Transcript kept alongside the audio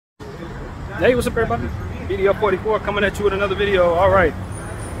Hey, what's up everybody? BDF 44 coming at you with another video. All right.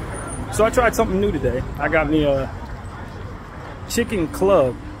 So I tried something new today. I got me a chicken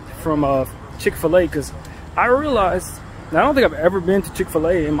club from Chick-fil-A because I realized, I don't think I've ever been to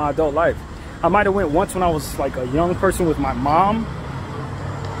Chick-fil-A in my adult life. I might have went once when I was like a young person with my mom.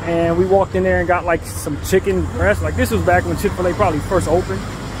 And we walked in there and got like some chicken breast. Like this was back when Chick-fil-A probably first opened.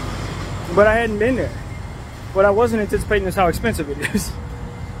 But I hadn't been there. What I wasn't anticipating is how expensive it is.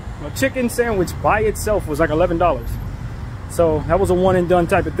 A chicken sandwich by itself was like $11. So that was a one and done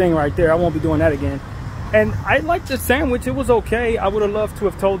type of thing right there. I won't be doing that again. And I liked the sandwich. It was okay. I would have loved to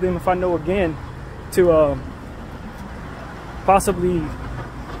have told them, if I know again, to possibly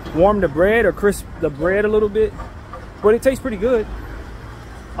warm the bread or crisp the bread a little bit. But it tastes pretty good.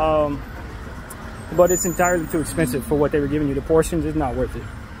 But it's entirely too expensive for what they were giving you. The portions is not worth it.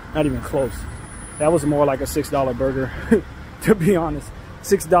 Not even close. That was more like a $6 burger, to be honest.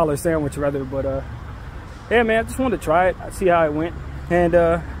 $6 sandwich rather. But yeah, man, I just wanted to try it, see how it went. And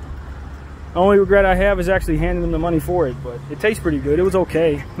the only regret I have is actually handing them the money for it. But it tastes pretty good. It was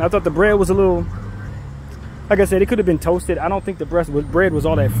okay. I thought the bread was a little, like I said, it could have been toasted. I don't think the bread was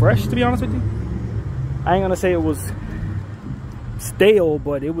all that fresh, to be honest with you. I ain't gonna say it was stale,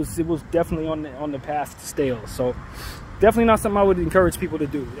 but it was definitely on the path to stale. So definitely not something I would encourage people to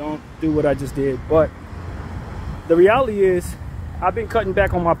do. Don't do what I just did. But the reality is, I've been cutting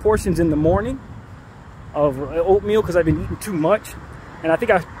back on my portions in the morning of oatmeal because I've been eating too much. And I think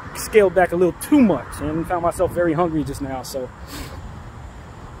I scaled back a little too much and found myself very hungry just now. So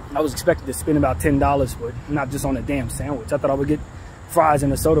I was expecting to spend about $10, but not just on a damn sandwich. I thought I would get fries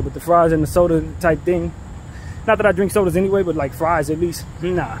and a soda, but the fries and the soda type thing, not that I drink sodas anyway, but like fries at least,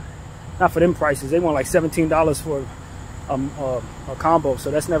 nah, not for them prices. They want like $17 for a combo, so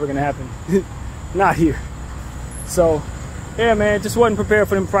that's never gonna happen. Not here. So yeah, man, just wasn't prepared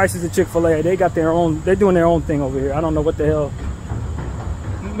for them prices at Chick-fil-A. They got their own, they're doing their own thing over here. I don't know what the hell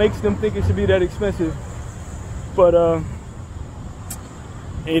makes them think it should be that expensive, but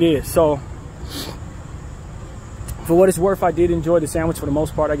it is. So for what it's worth, I did enjoy the sandwich for the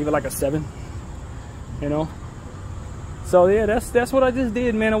most part. I give it like a 7, you know. So yeah, that's what I just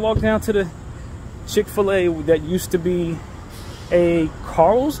did, man. I walked down to the Chick-fil-A that used to be a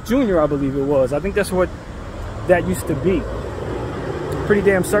Carl's Jr., I believe it was. I think that's what that used to be. Pretty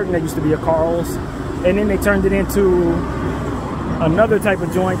damn certain that used to be a Carl's. And then they turned it into another type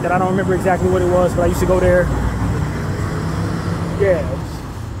of joint that I don't remember exactly what it was, but I used to go there. Yeah,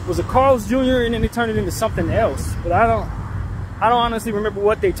 it was a Carl's Jr. and then they turned it into something else. But I don't honestly remember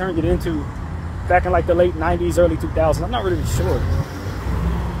what they turned it into back in like the late 90s, early 2000s. I'm not really sure.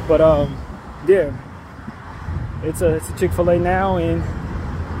 But yeah, it's a Chick-fil-A now, and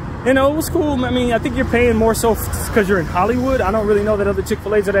you know, it was cool. I mean, I think you're paying more so because you're in Hollywood. I don't really know that other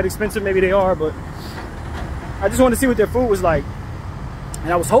Chick-fil-A's are that expensive. Maybe they are, but I just wanted to see what their food was like.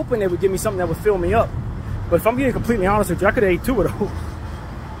 And I was hoping they would give me something that would fill me up. But if I'm being completely honest with you, I could have ate 2 of those.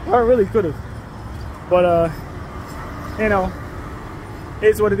 I really could have. But, you know,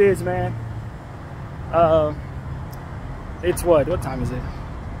 it's what it is, man. It's what time is it?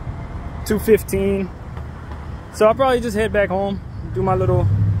 2:15. So I'll probably just head back home, do my little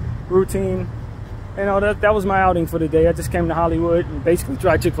routine. You know, that was my outing for the day. I just came to Hollywood and basically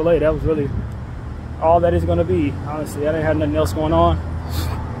tried Chick-fil-A. That was really all that is going to be, honestly. I didn't have nothing else going on.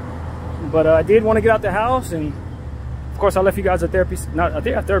 But I did want to get out the house, and of course I left you guys a therapy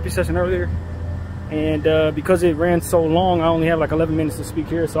session earlier. And because it ran so long, I only have like 11 minutes to speak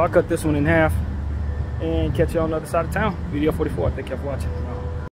here, so I cut this one in half and catch you on the other side of town. BDF 44. Thank you for watching.